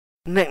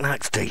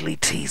Knick-Knack's Daily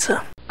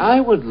Teaser.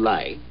 I would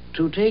like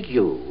to take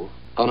you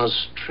on a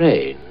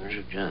strange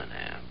journey.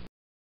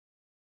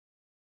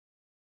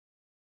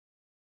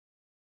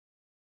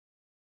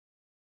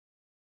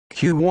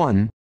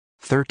 Q1,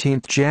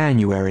 13th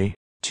January,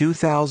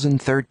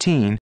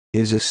 2013,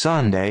 is a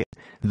Sunday.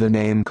 The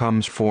name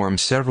comes from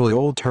several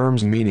old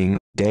terms meaning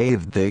day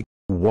of the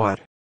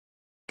what.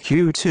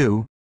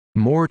 Q2,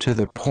 more to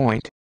the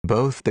point,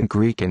 both the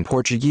Greek and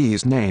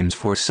Portuguese names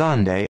for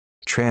Sunday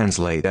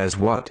translate as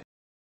what.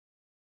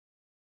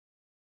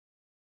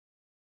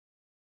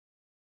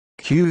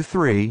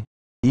 Q3,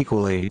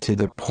 equally to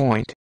the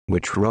point,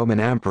 which Roman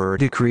emperor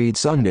decreed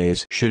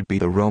Sundays should be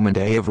the Roman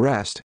day of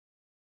rest.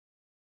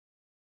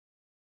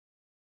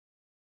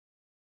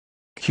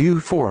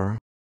 Q4,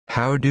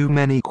 how do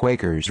many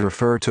Quakers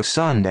refer to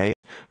Sunday,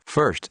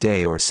 first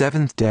day or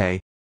seventh day?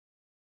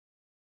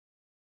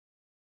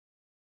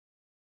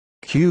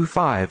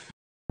 Q5,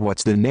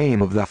 what's the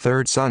name of the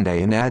third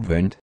Sunday in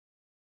Advent?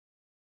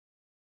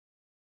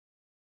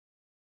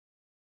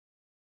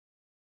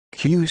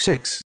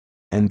 Q6,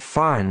 and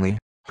finally,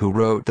 who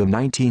wrote the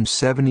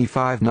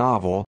 1975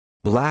 novel,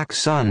 Black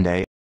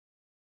Sunday?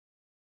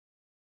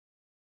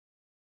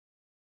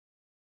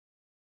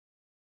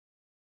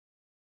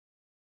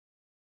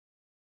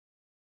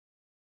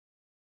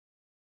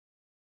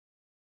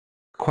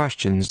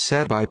 Questions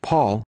said by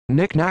Paul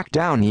Knick-Knack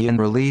Downey and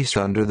released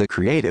under the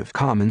Creative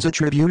Commons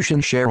Attribution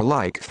Share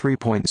Alike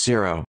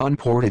 3.0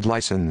 Unported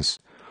license.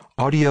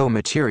 Audio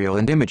material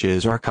and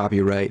images are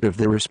copyright of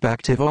the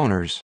respective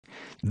owners.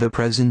 The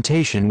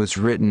presentation was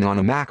written on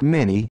a Mac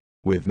Mini,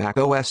 with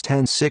macOS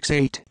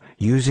 10.6.8,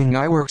 using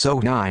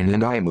iWorks 09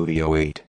 and iMovie 08.